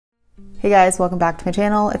Hey guys, welcome back to my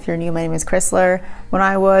channel. If you're new, my name is Krysler. When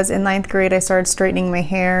I was in 9th grade, I started straightening my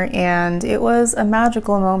hair and it was a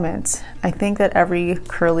magical moment. I think that every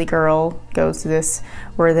curly girl goes through this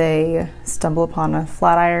where they stumble upon a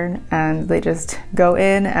flat iron and they just go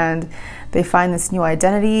in and they find this new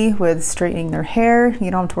identity with straightening their hair.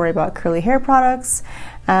 You don't have to worry about curly hair products.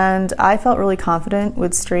 And I felt really confident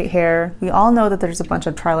with straight hair. We all know that there's a bunch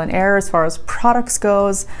of trial and error as far as products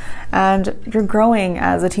goes, and you're growing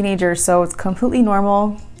as a teenager, so it's completely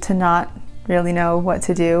normal to not really know what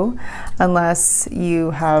to do unless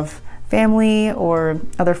you have family or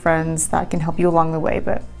other friends that can help you along the way,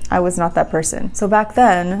 but I was not that person. So back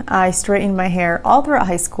then, I straightened my hair all throughout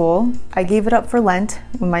high school. I gave it up for Lent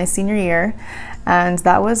in my senior year, and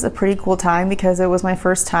that was a pretty cool time because it was my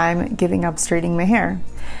first time giving up straightening my hair.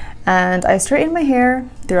 And I straightened my hair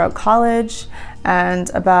throughout college,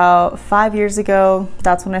 and about 5 years ago,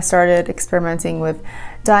 that's when I started experimenting with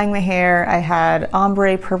dyeing my hair. I had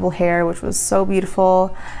ombre purple hair, which was so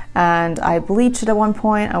beautiful, and I bleached it at one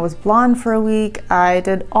point. I was blonde for a week. I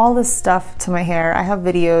did all this stuff to my hair. I have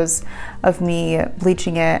videos of me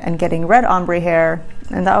bleaching it and getting red ombre hair,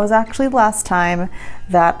 and that was actually the last time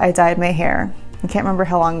that I dyed my hair. I can't remember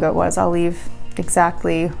how long ago it was. I'll leave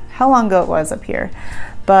exactly how long ago it was up here.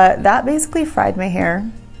 But that basically fried my hair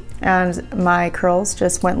and my curls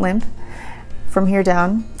just went limp from here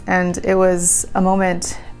down. And it was a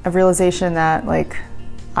moment of realization that like,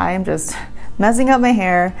 I am just messing up my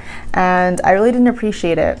hair and I really didn't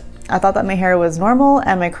appreciate it. I thought that my hair was normal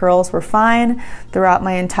and my curls were fine throughout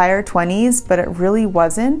my entire 20s, but it really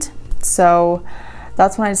wasn't. So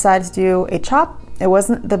that's when I decided to do a chop. It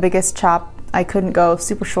wasn't the biggest chop. I couldn't go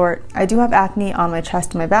super short. I do have acne on my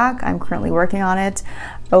chest and my back. I'm currently working on it.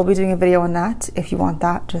 I will be doing a video on that. If you want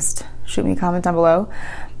that, just shoot me a comment down below.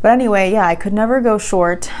 But anyway, yeah, I could never go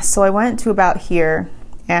short. So I went to about here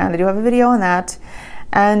and I do have a video on that.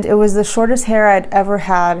 And it was the shortest hair I'd ever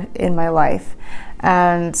had in my life.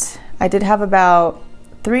 And I did have about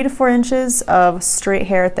 3 to 4 inches of straight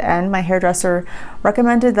hair at the end. My hairdresser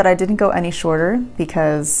recommended that I didn't go any shorter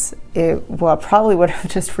because it probably would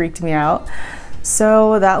have just freaked me out.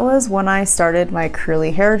 So that was when I started my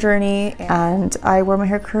curly hair journey, and I wore my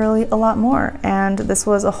hair curly a lot more, and this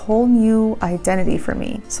was a whole new identity for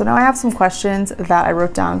me. So now I have some questions that I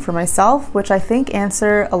wrote down for myself, which I think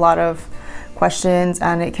answer a lot of questions,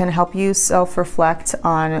 and it can help you self-reflect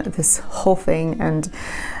on this whole thing. And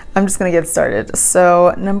I'm just gonna get started.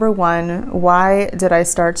 So number one, why did I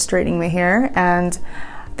start straightening my hair? And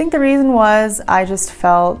I think the reason was I just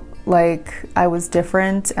felt like I was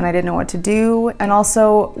different and I didn't know what to do. And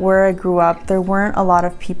also where I grew up, there weren't a lot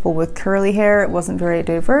of people with curly hair. It wasn't very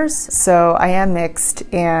diverse. So I am mixed,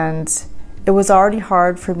 and it was already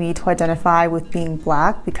hard for me to identify with being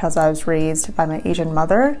black because I was raised by my Asian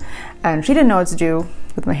mother and she didn't know what to do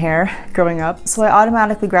with my hair growing up. So I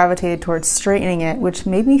automatically gravitated towards straightening it, which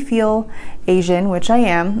made me feel Asian, which I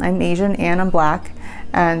am. I'm Asian and I'm black.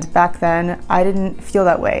 And back then I didn't feel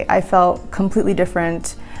that way. I felt completely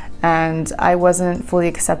different and I wasn't fully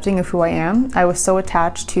accepting of who I am. I was so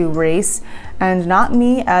attached to race and not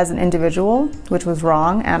me as an individual, which was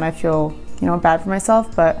wrong, and I feel, bad for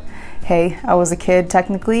myself, but hey, I was a kid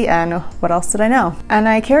technically, and what else did I know? And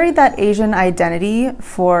I carried that Asian identity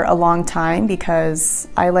for a long time because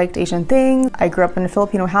I liked Asian things. I grew up in a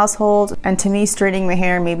Filipino household, and to me, straightening my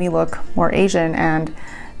hair made me look more Asian, and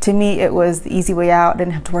to me, it was the easy way out. I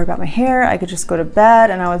didn't have to worry about my hair. I could just go to bed,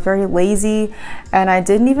 and I was very lazy, and I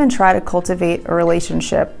didn't even try to cultivate a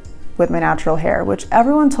relationship with my natural hair, which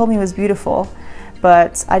everyone told me was beautiful,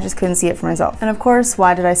 but I just couldn't see it for myself. And of course,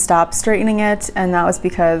 why did I stop straightening it? And that was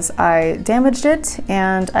because I damaged it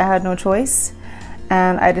and I had no choice.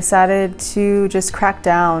 And I decided to just crack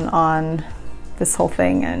down on this whole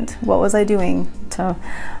thing. And what was I doing to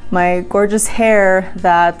my gorgeous hair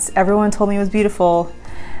that everyone told me was beautiful?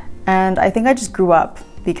 And I think I just grew up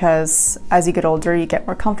because as you get older, you get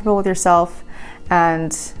more comfortable with yourself.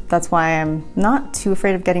 And that's why I'm not too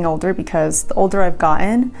afraid of getting older, because the older I've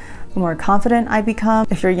gotten, the more confident I become.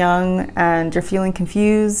 If you're young and you're feeling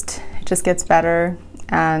confused, it just gets better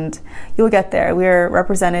and you'll get there. We're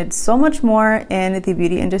represented so much more in the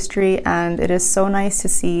beauty industry, and it is so nice to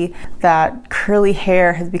see that curly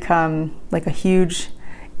hair has become like a huge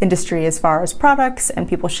industry as far as products and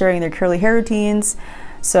people sharing their curly hair routines.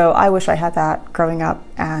 So I wish I had that growing up,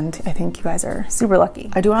 and I think you guys are super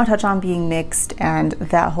lucky. I do want to touch on being mixed and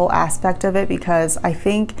that whole aspect of it, because I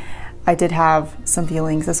think I did have some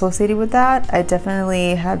feelings associated with that. I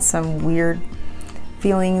definitely had some weird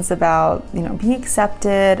feelings about, being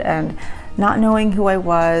accepted and not knowing who I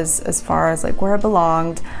was as far as like where I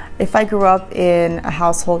belonged. If I grew up in a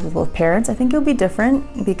household with both parents, I think it would be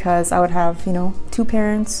different because I would have, you know, two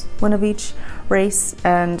parents, one of each race,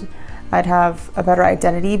 and I'd have a better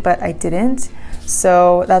identity, but I didn't.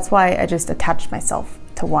 So that's why I just attached myself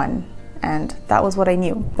to one, and that was what I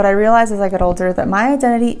knew. But I realized as I got older that my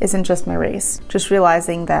identity isn't just my race. Just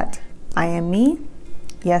realizing that I am me.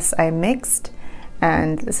 Yes, I'm mixed,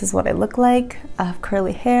 and this is what I look like. I have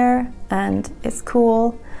curly hair, and it's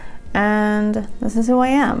cool, and this is who I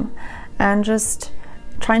am. And just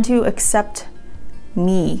trying to accept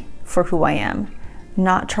me for who I am,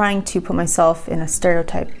 not trying to put myself in a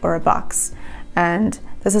stereotype or a box. And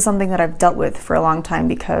this is something that I've dealt with for a long time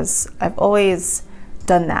because I've always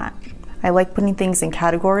done that. I like putting things in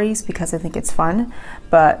categories because I think it's fun,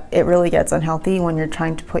 but it really gets unhealthy when you're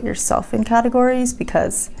trying to put yourself in categories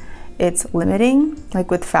because it's limiting.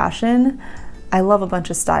 Like with fashion, I love a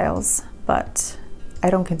bunch of styles, but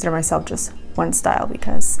I don't consider myself just one style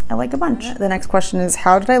because I like a bunch. The next question is,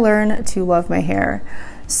 how did I learn to love my hair?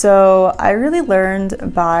 So I really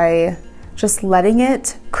learned by just letting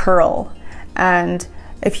it curl. And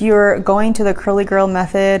if you're going to the curly girl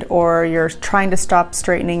method or you're trying to stop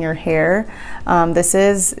straightening your hair, this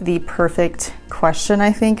is the perfect question,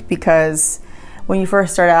 I think, because when you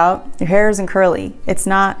first start out, your hair isn't curly. It's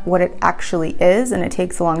not what it actually is, and it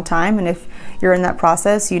takes a long time. And if you're in that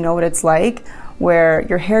process, you know what it's like, where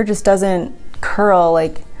your hair just doesn't curl.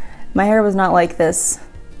 Like, my hair was not like this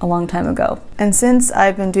a long time ago. And since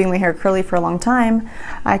I've been doing my hair curly for a long time,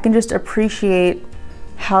 I can just appreciate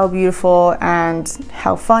how beautiful and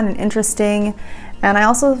how fun and interesting. And I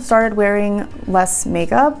also started wearing less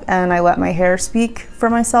makeup, and I let my hair speak for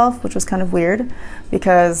myself, which was kind of weird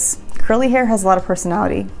because curly hair has a lot of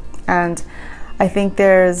personality. And I think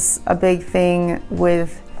there's a big thing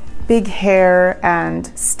with big hair and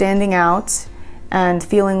standing out and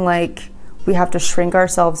feeling like we have to shrink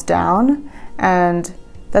ourselves down. And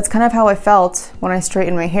that's kind of how I felt when I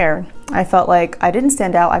straightened my hair. I felt like I didn't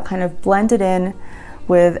stand out. I kind of blended in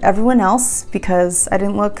with everyone else because I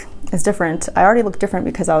didn't look as different. I already looked different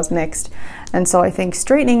because I was mixed. And so I think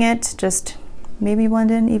straightening it just made me blend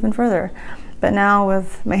in even further. But now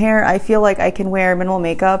with my hair, I feel like I can wear minimal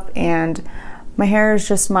makeup, and my hair is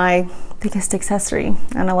just my biggest accessory,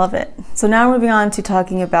 and I love it. So now moving on to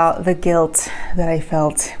talking about the guilt that I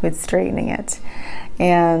felt with straightening it.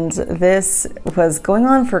 And this was going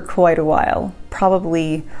on for quite a while,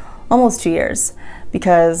 probably almost 2 years,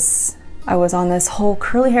 because I was on this whole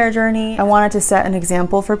curly hair journey. I wanted to set an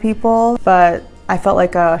example for people, but I felt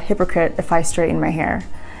like a hypocrite if I straightened my hair.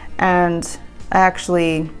 And I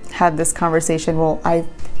actually had this conversation, well, I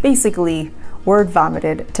basically word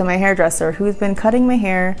vomited to my hairdresser who's been cutting my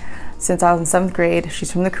hair since I was in 7th grade.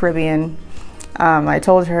 She's from the Caribbean. I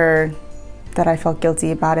told her that I felt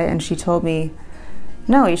guilty about it, and she told me,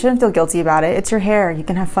 no, you shouldn't feel guilty about it. It's your hair. You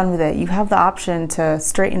can have fun with it. You have the option to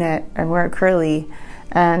straighten it and wear it curly,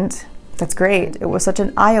 and that's great. It was such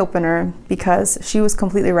an eye-opener because she was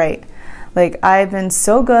completely right. Like, I've been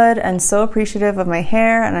so good and so appreciative of my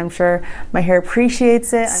hair, and I'm sure my hair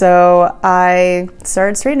appreciates it. So I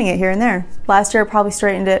started straightening it here and there. Last year I probably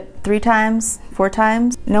straightened it 3 times, 4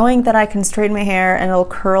 times. Knowing that I can straighten my hair and it'll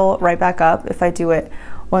curl right back up if I do it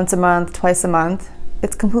once a month, twice a month,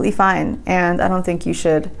 it's completely fine. And I don't think you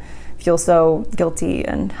should feel so guilty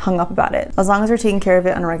and hung up about it. As long as we're taking care of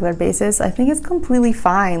it on a regular basis, I think it's completely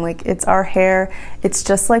fine. Like, it's our hair. It's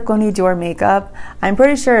just like when we do our makeup. I'm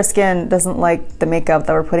pretty sure our skin doesn't like the makeup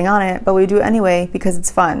that we're putting on it, but we do it anyway because it's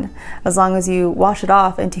fun. As long as you wash it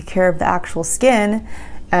off and take care of the actual skin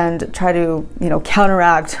and try to, you know,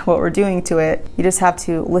 counteract what we're doing to it, you just have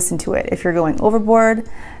to listen to it. If you're going overboard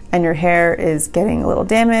and your hair is getting a little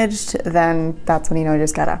damaged, then that's when you know you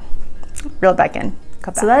just gotta reel it back in.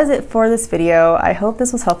 So that is it for this video. I hope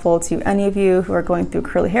this was helpful to any of you who are going through a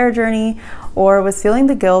curly hair journey or was feeling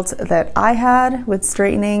the guilt that I had with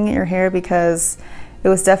straightening your hair, because it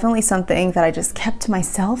was definitely something that I just kept to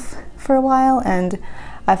myself for a while, and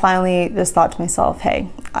I finally just thought to myself, hey,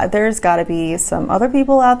 there's gotta be some other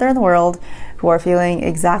people out there in the world who are feeling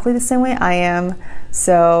exactly the same way I am.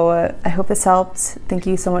 So I hope this helped. Thank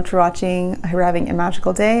you so much for watching. I hope you're having a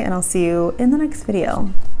magical day, and I'll see you in the next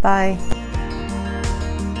video. Bye.